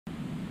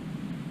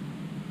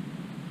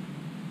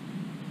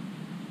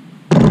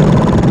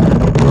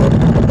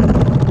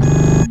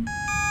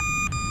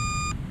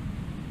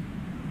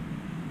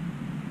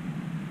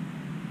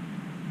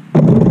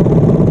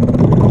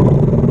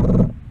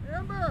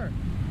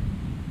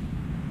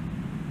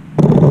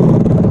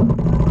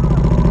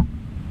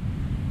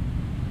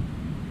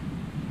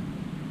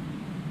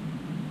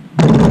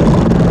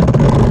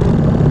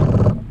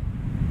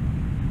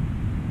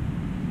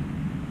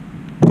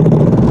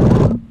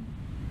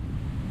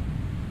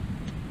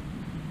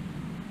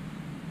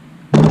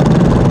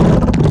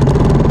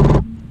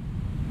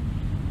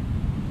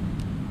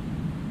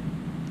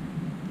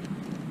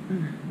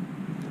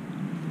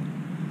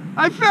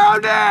I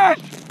found it!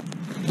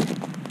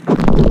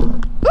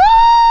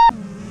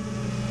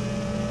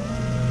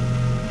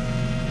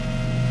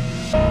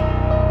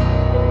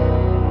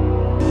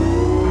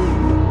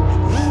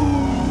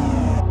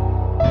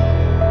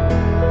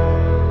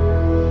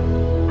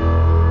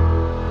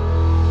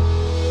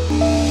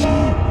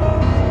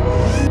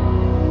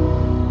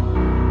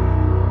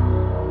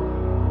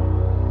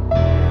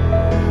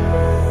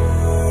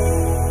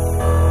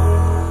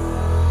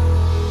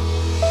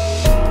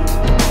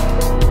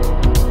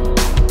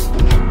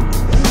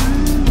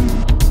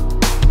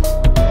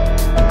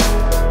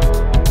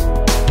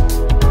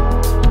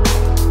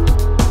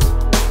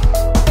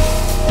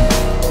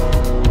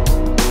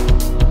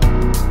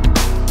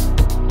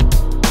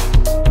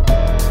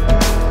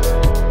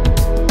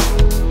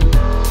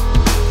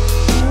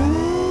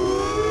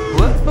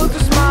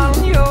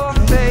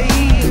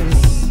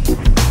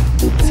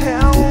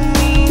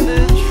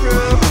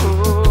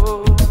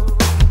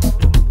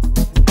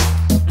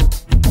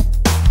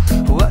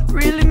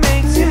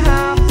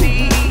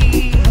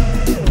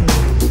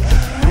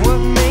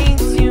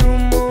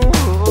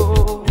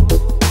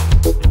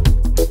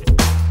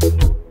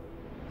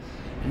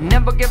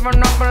 Never giving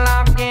up when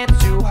life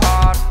gets too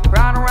hard.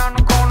 Right around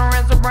the corner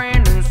is a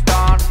brand new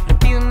start.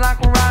 It feels like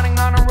we're riding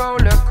on a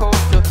roller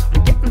coaster.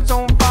 We're getting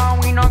so far,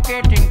 we're not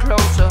getting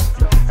closer.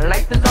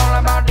 Life is all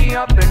about the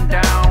up and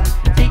down.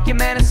 Take your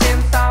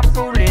medicine, stop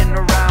fooling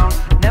around.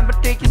 Never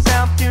take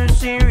yourself too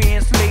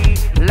seriously.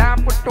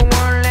 Laugh with the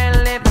world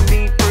and live and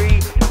be free.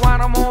 Why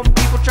do more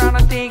people trying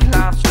to take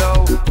life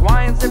slow?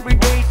 Why is every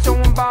day so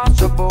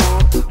impossible?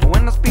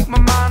 When I speak my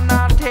mind,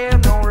 I tell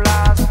no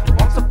lies.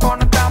 Once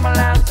upon a time I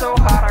laughed so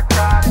hard I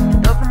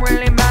cried. Doesn't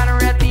really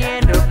matter at the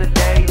end of the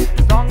day,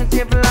 as long as you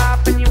have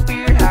life and you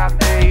feel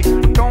happy.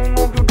 Don't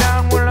hold you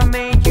down, will I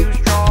make you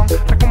strong?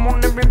 Like, come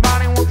on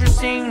everybody, won't you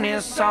sing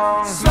this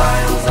song?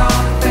 Smiles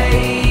on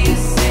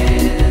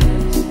faces,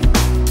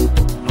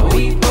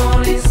 we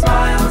pulling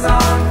smiles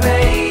on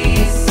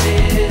faces.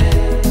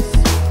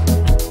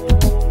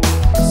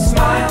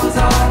 Smiles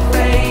on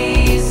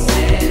faces,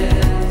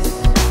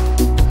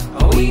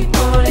 we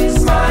pulling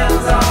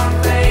smiles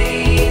on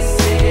faces.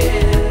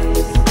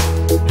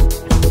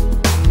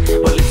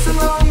 Well, it's a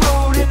long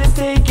road and it's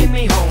taking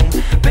me home.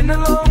 Been a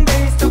long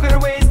day, still got a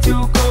ways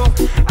to go.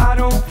 I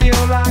don't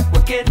feel like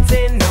we're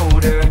getting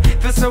older.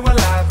 Feel so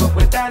alive, but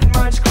we're that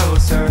much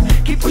closer.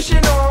 Keep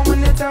pushing on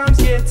when the times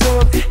get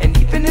tough, and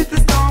even if the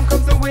storm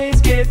comes, the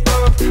waves get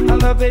rough. I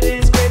love it,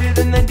 it's greater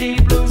than the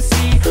deep blue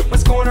sea.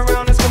 What's going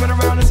around is coming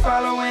around, is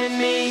following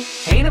me.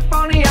 Ain't it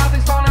funny how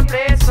things fall in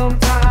place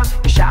sometimes?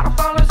 Your shadow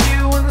follows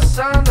you when the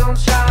sun don't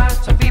shine.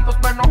 Some people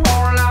spend a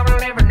whole life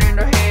living in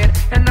their head,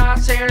 and I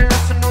say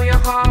listen to your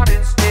heart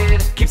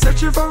instead. Keep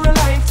searching for a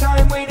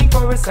lifetime, waiting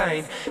for a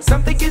sign.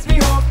 Something gives me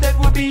hope that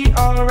we'll be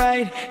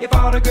alright. If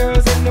all the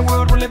girls in the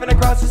world were living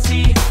across the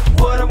sea,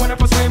 what a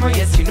wonderful swimmer,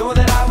 yes you know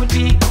that I would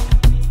be.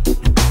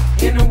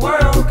 In a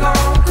world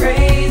gone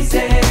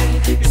crazy,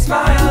 your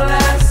smile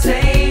has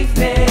saved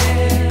me.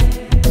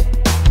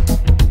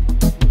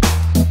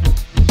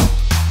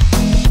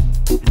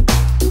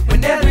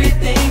 When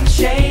everything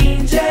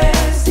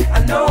changes,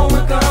 I know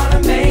we're gonna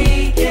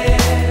make it.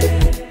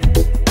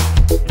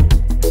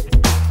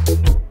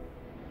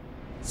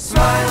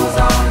 Smiles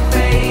on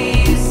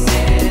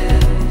faces,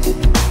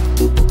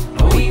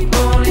 we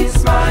pulling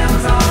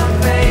smiles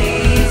on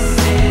faces.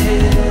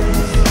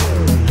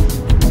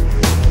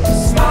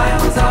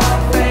 Smiles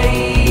on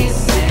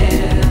faces,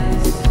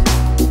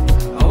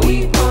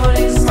 we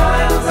pulling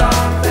smiles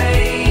on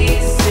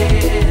faces.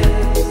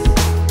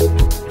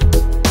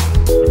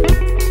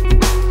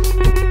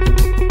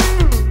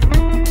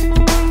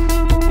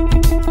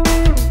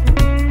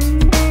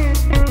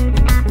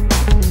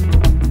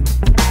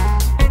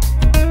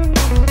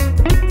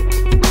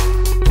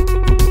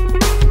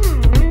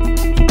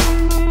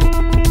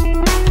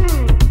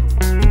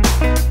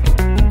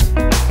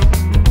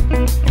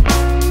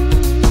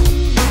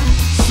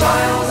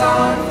 Smiles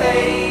on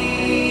faces,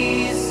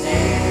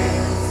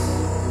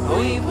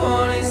 we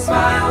pulling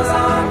smiles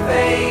on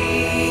faces.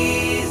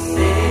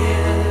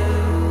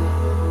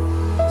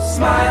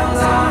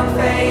 Smiles on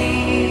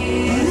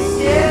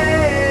faces,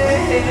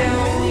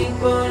 yeah, we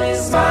pulling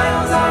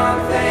smiles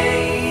on faces.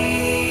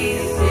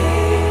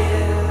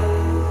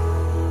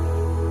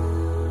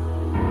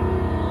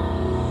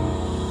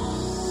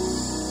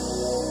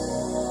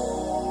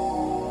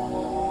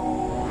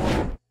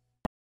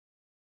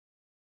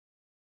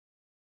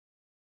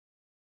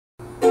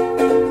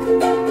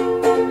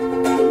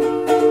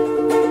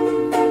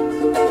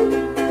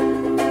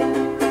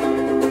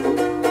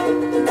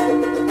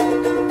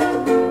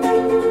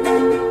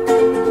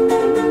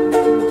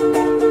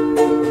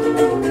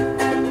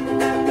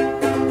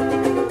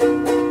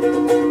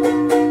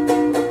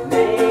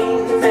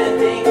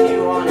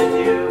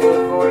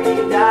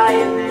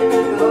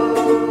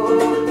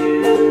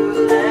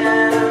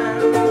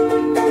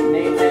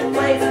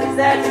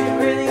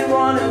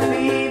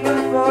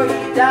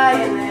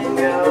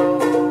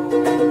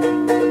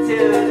 To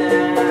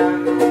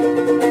them,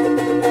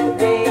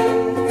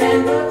 name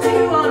 10 books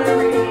you wanna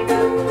read.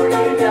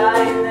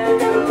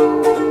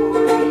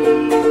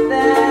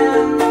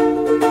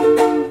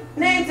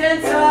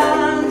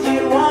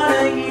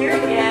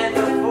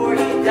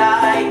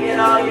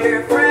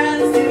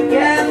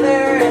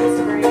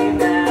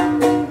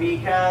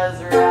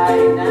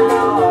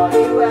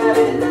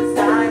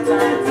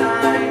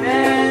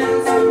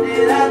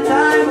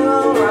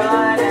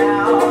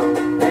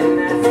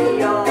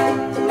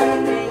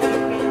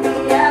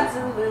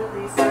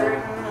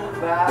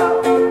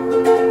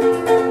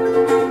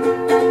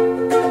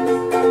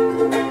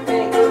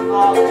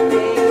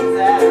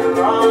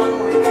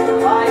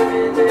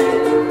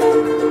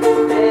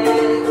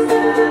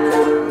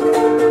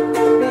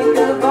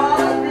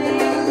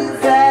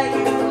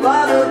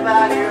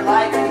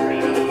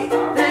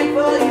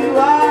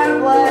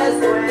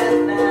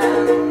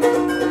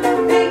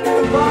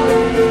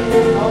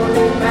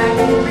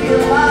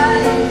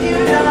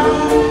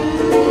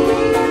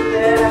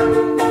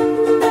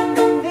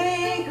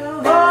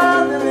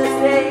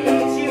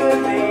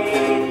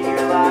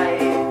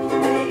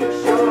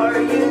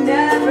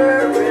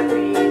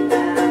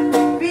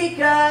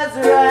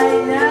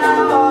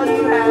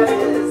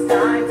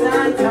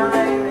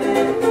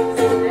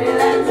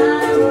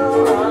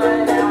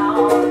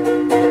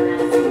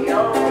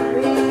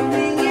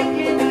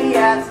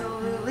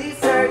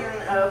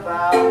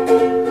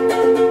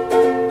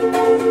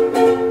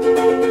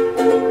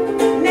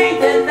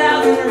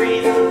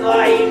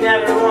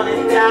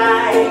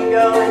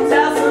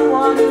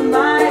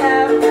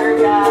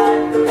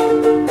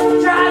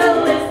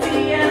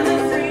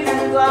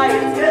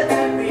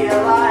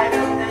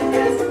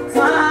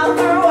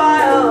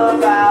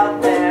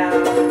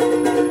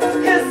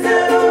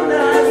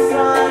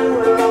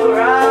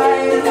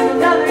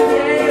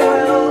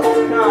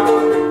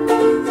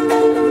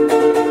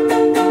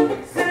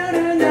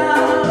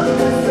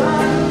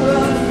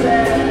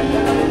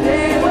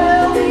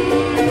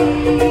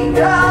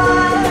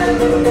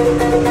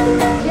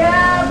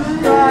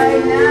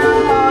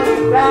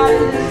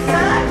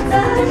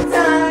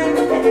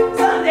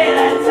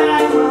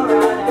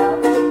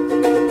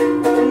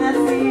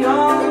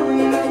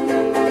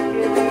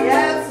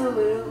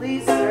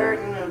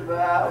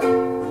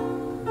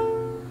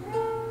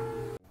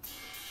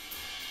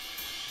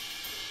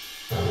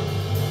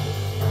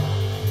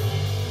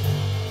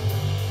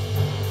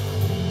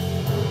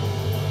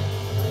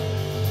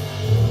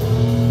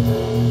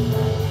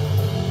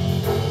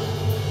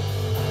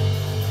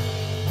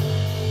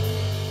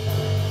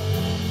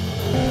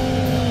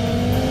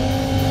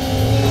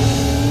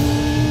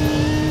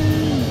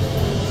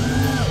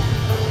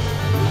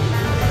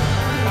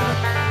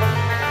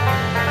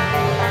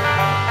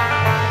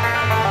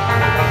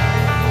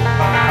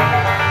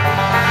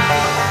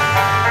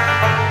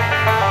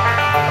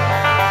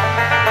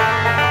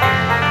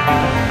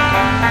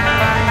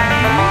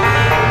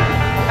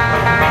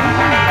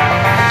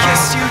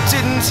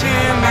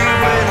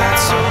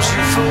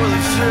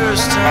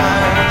 first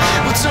time.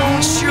 Well,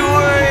 don't you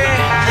worry,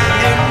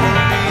 it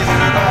won't be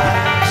the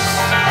last.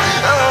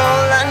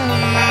 All I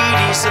need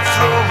is a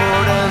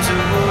floorboard and a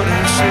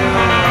wooden shoe.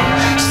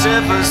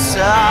 Step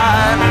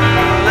aside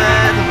and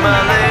let my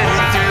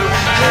lady through.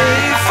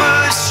 Hey,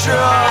 foot,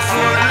 straw,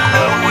 foot,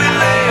 low, we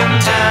lay him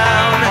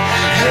down.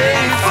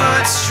 Hey,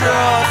 foot,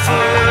 straw,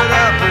 foot,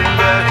 up and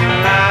back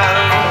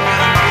around.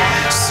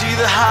 See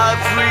the high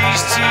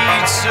priest, he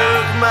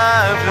took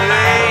my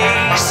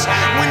place.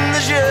 When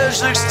the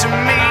judge looks to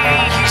me,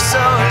 he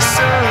saw his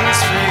son's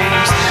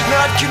face.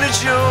 Not gonna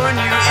join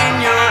you in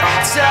your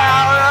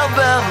Tower of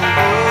Babel.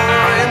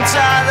 I'm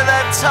tired of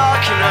that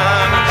talking,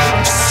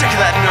 I'm just sick of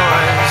that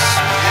noise.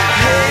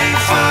 Hey,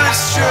 foot,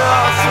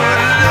 straw, foot,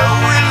 low,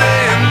 we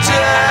lay him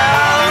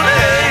down.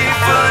 Hey,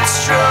 foot,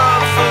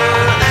 straw,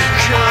 foot,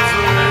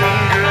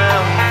 covering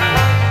ground.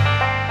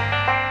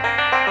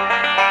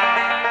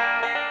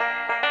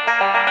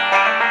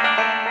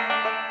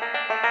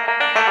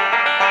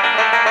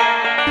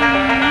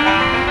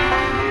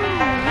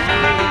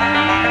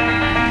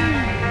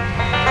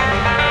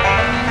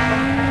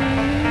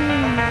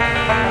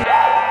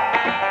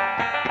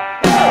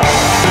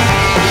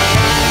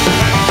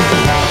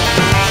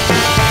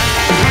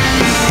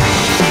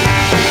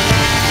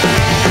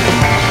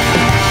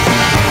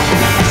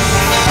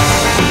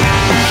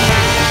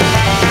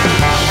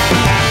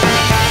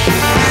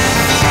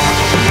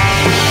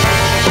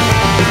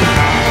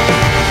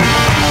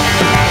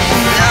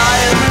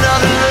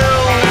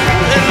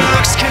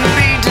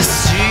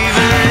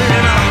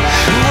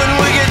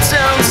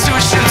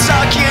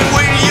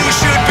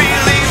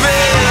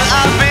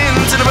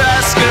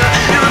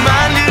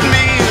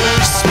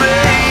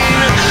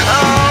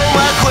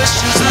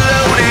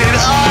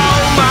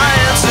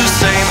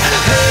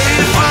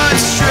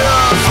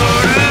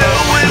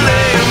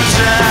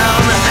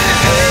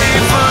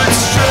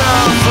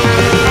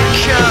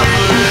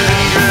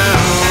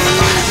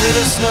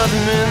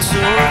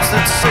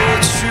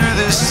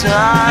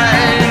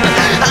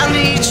 I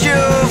need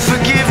your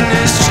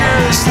forgiveness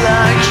just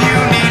like you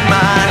need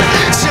mine.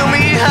 Tell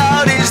me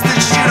how it is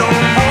that you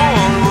don't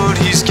want what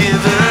he's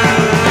given.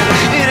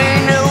 It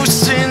ain't no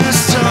sin,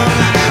 son,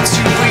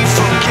 to be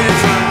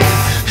forgiven.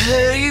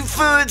 Hey,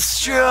 foot,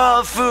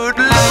 straw, foot,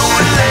 low,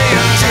 and lay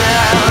him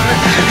down.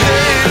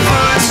 Hey,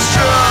 foot,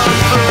 straw,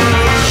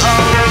 foot,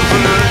 all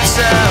over the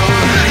town.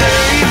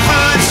 Hey,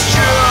 foot,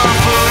 straw,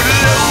 foot,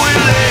 low, and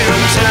lay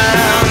him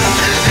down.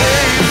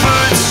 Hey,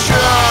 foot,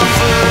 straw,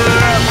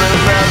 foot, up and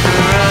back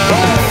around.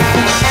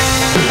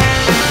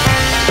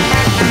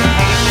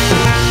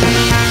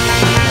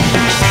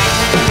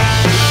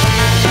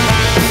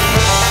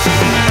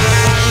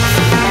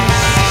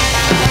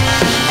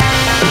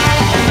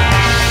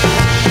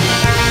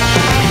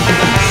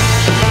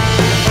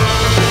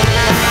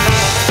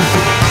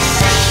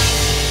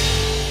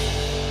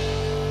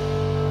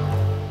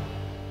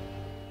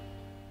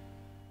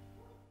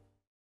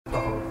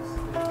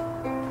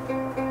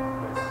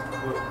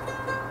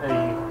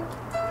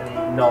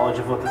 Any knowledge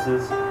of what this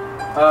is?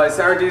 It's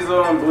sour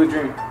diesel and blue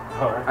dream.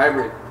 Oh, right.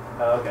 Hybrid.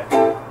 Oh, okay.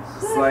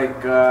 It's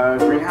like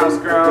greenhouse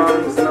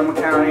grown, Sonoma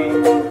County.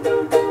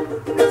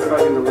 It's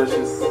fucking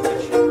delicious.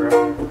 That shit, bro.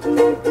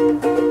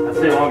 I'd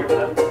stay longer for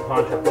that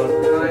pawn shop close.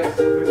 Nice.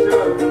 Good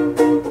show.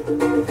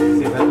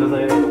 See if that does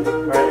anything.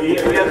 Alright, you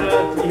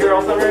guys you here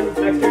all summer next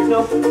year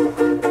still? Good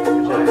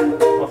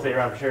shit. I'll see you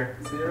around for sure.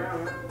 See you around,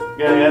 man.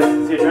 Yeah, guys.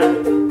 See you, Trent.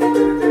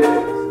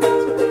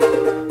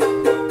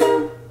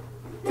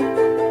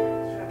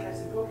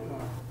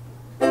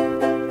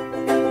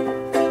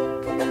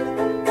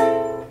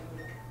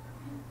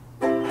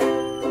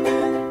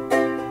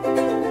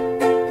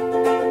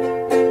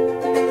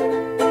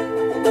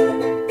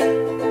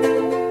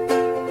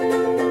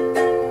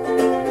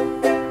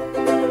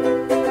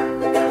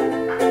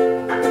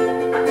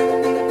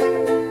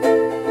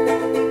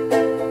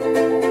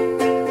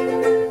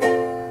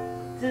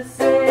 To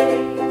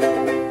say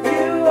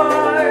you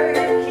are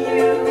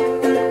cute.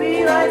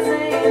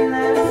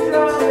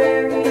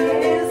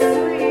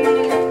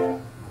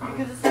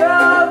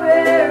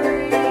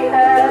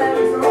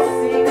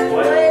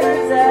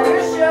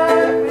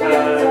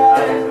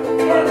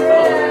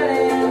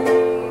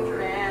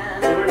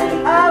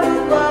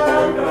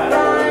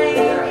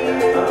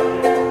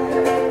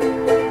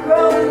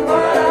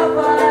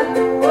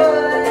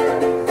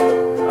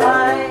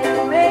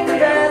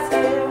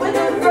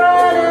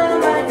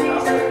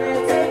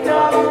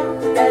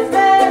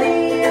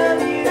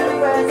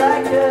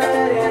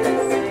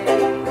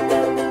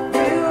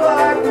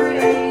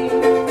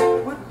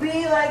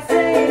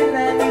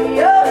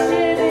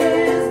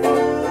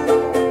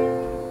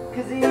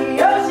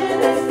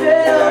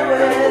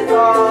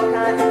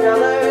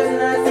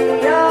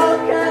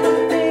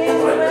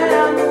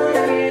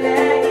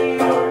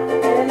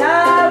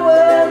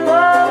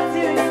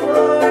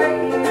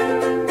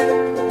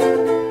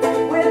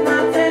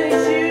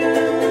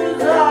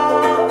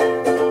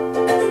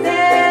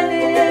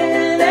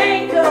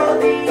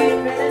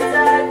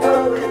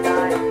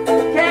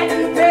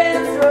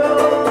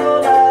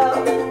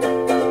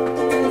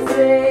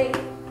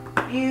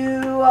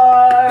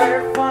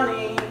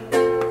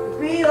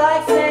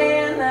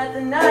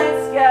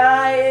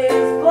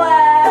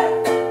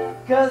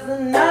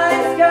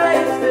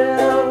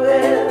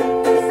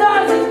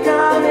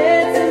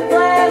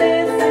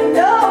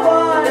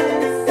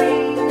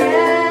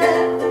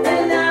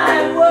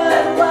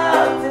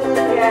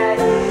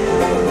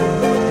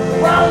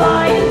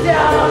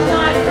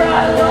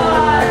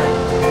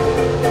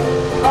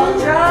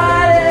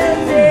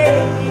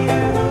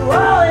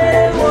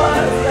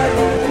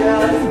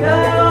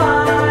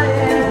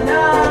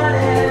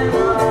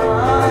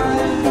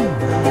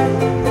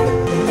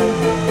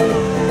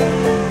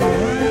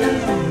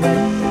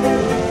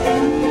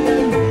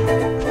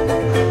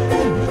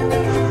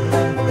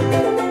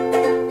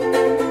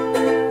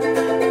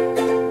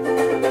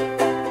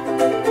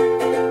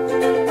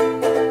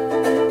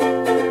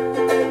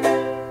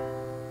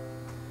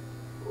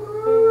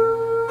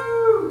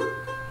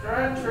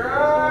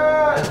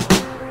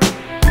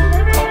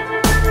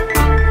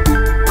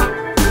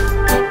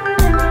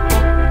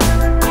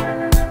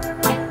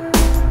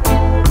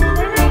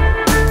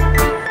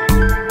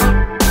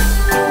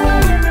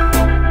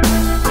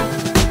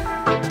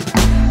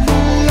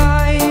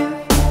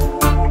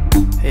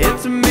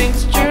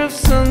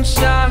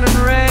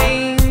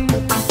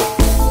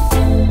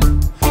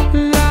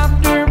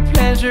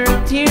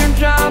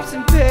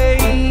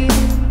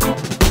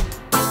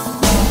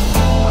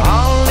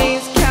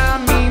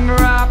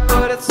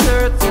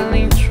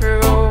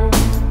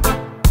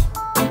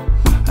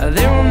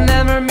 There will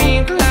never be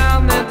a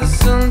cloud that the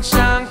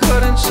sunshine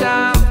couldn't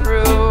shine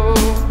through.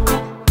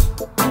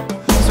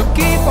 So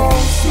keep on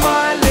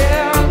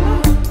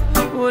smiling,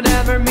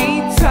 whatever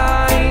means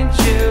tied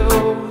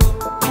you.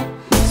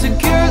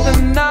 Secure the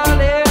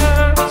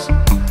knowledge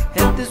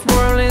that this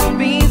world is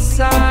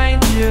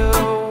beside you.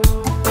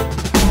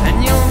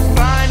 And you'll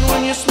find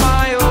when you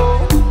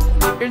smile,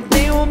 your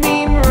day will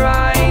be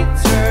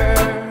brighter.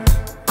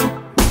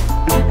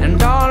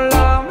 And all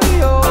of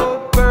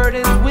your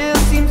burdens will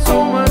seem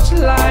so much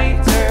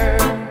lighter.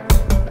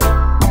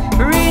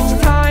 For each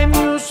time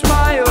you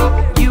smile,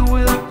 you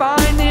will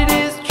find it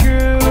is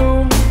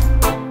true.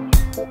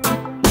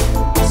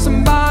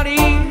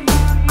 Somebody,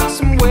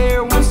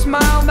 somewhere will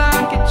smile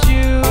back at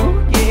you,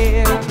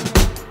 yeah.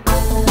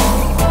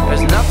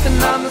 There's nothing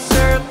on this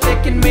earth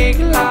that can make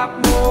life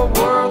more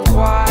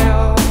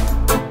worthwhile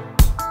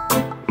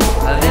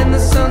than the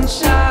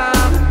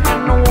sunshine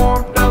and the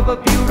warmth of a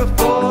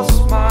beautiful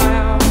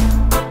smile.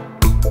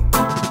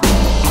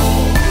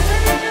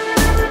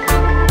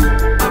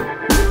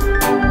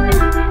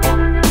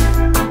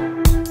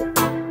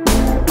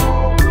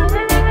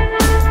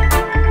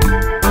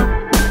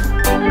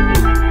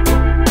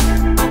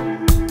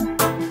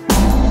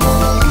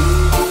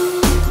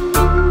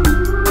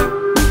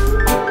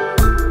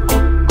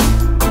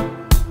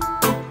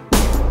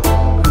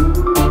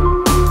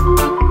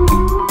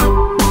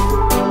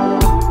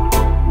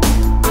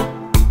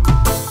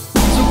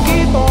 So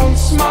keep on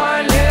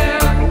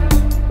smiling,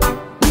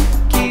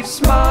 keep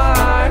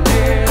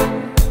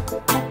smiling.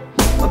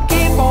 Oh,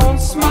 keep on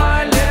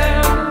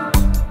smiling,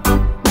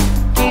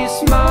 keep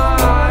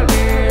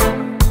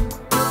smiling.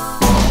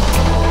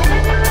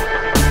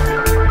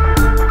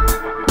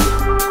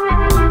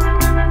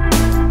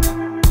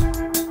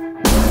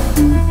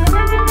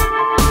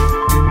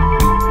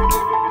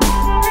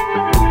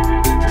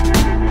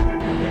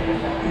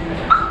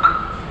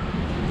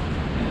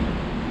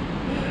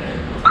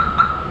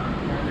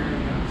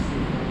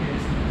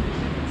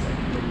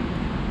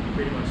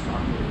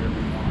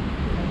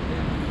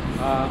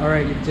 All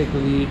right, you can take the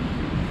lead.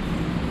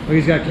 Oh,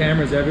 he's got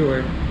cameras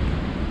everywhere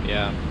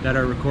Yeah. that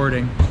are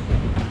recording.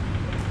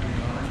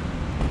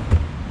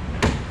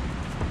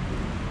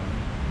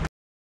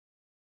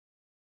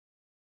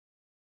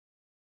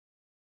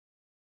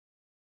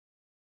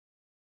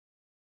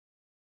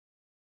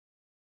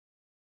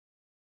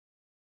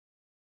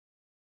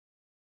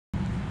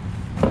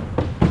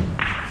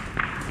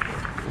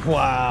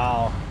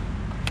 Wow.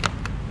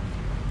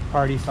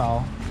 Party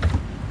foul.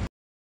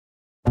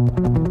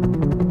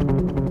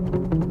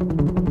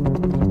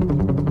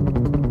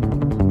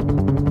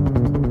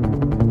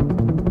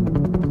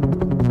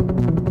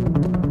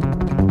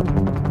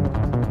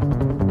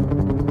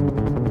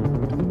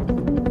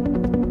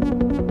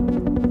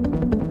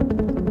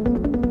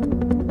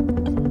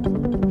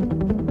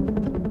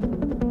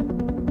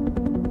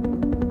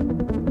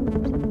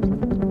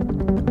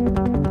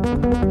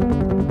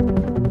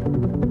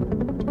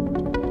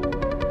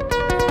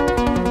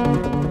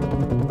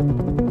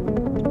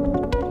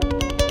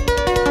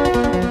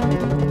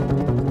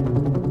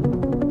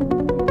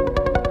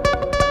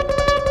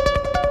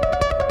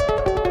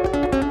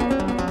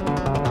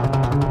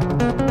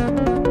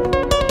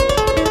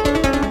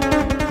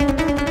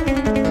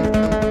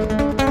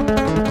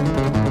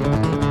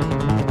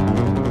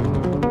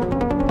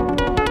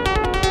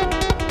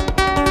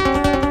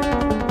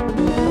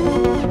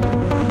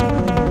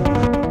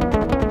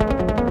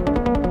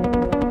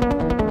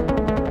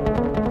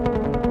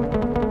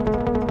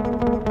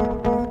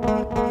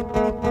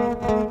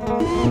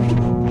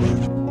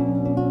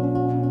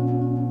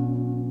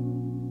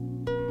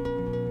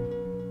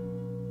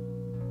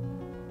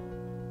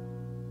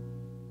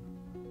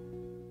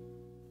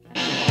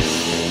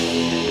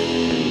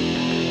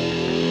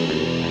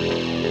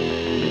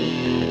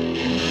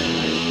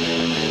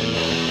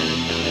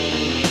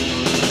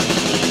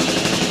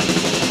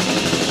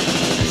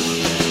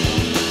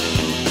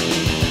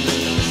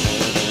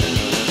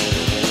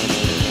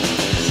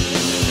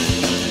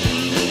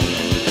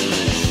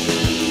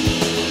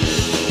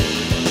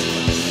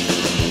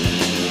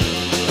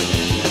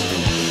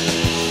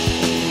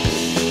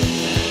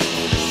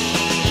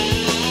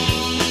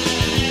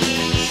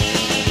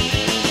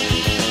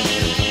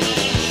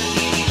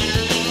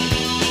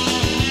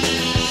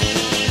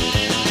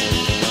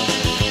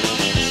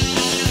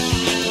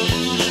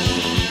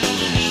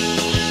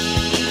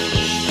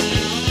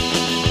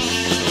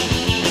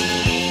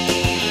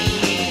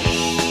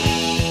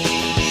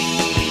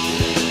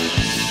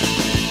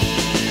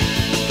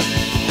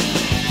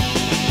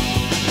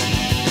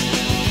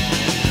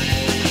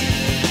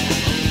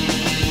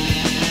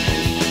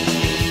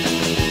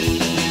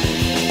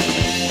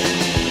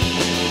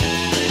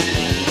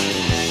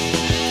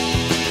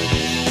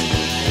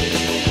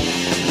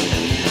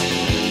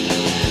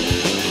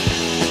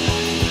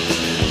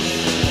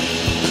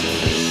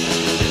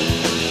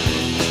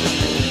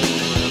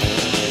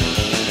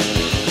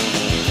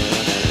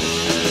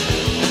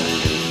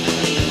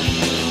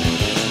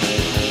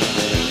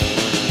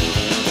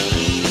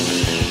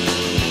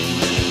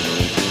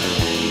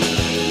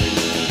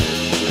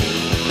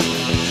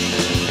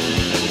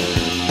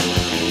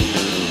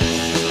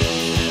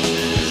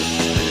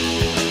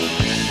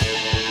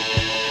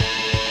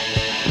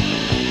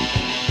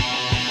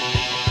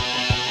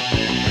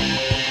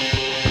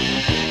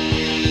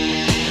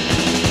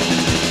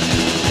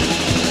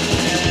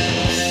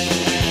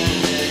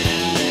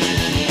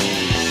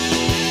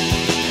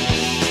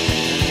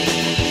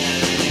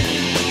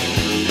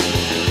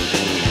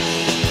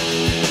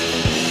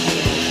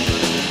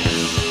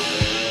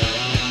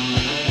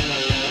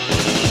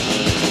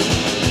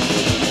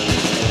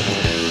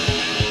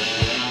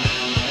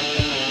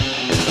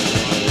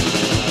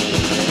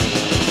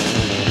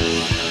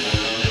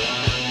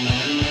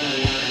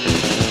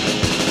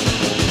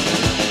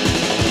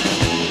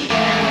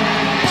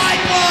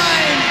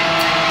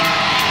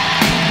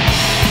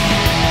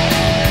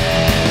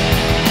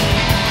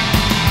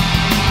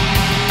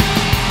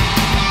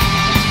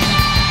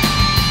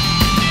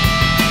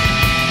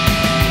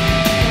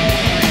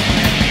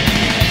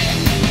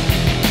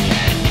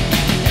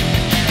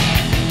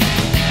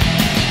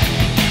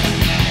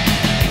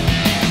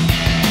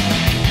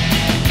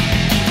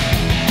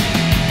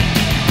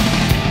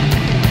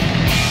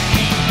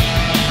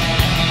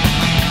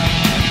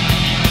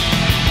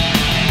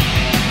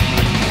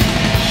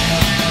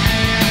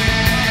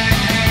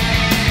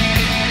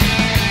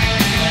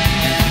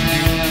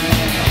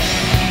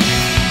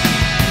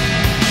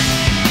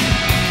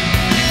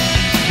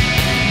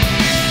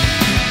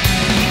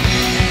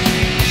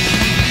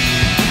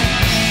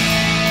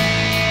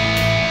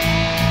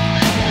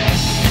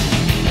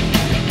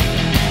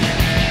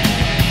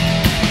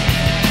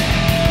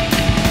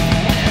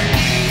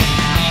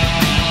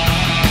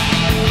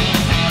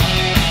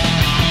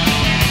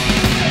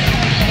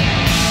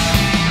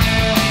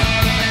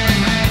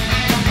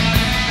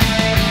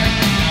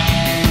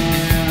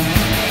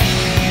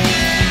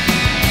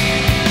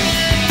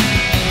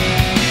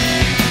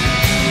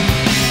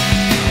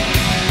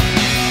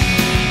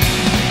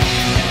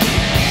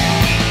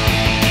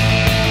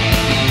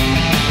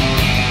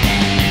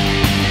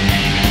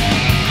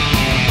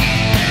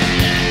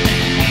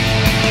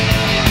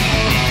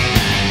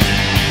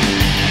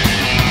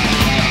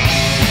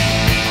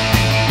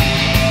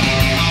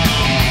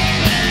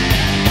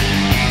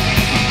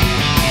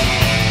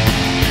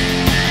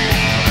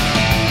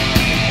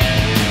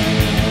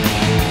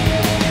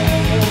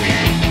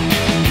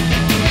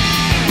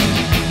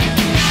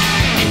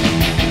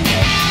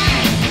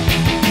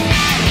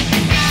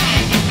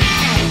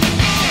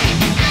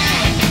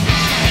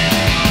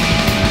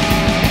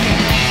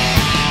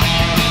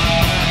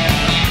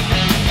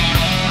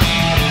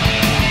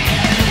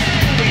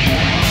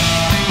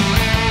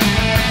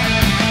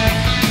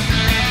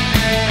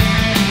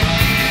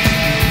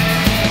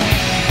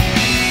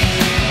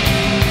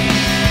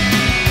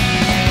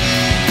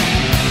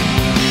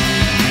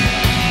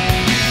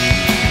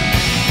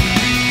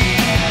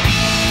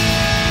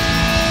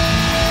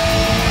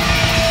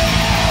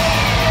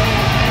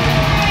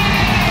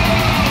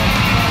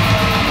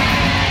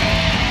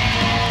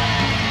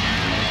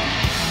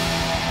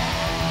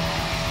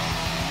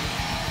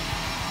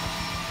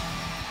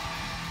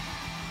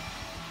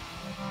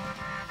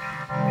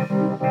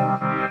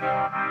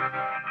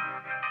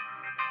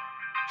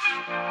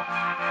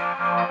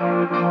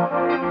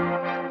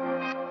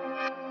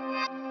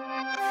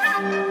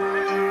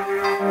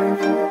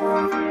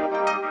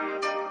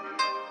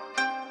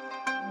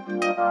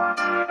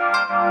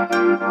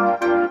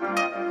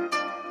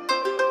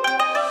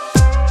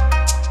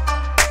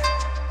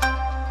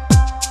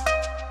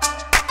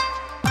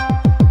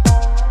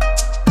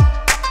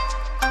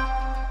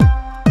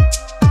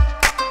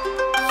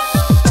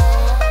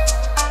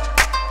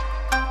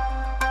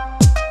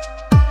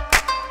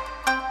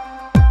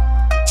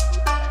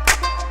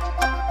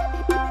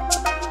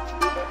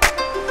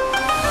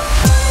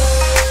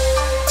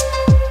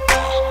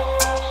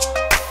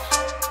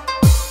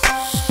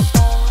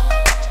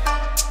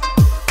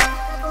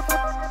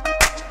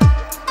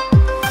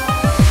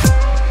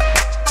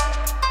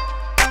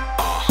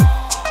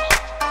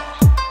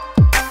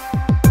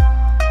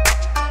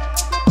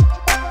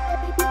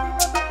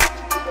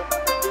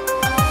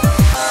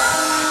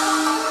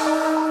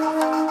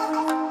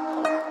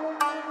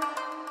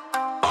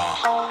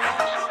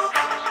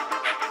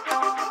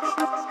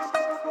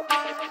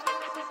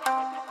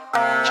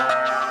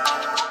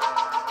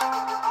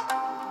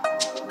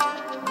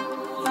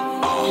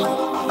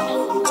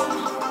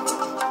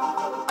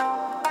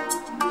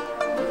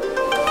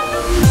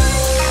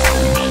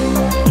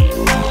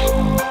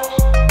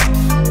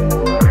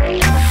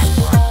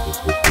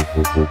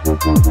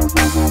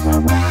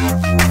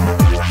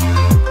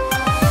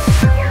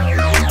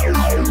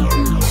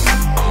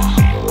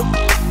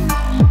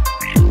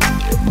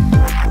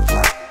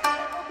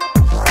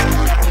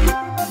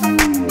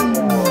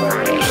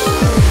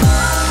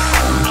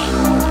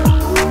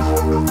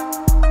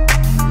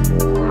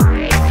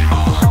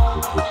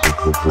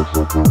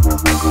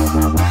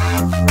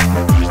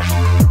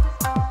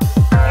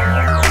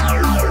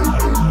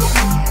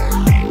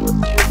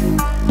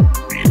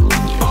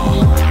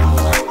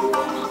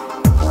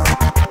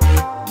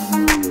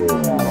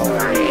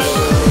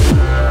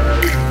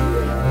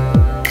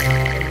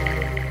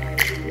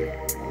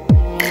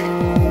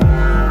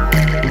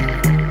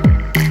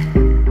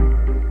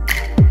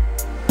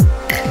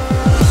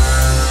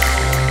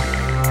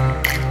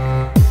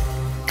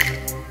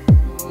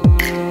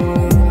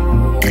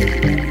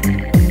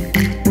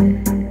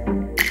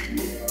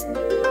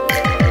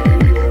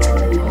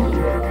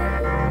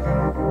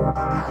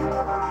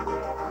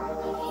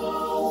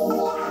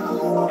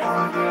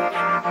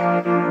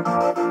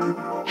 Thank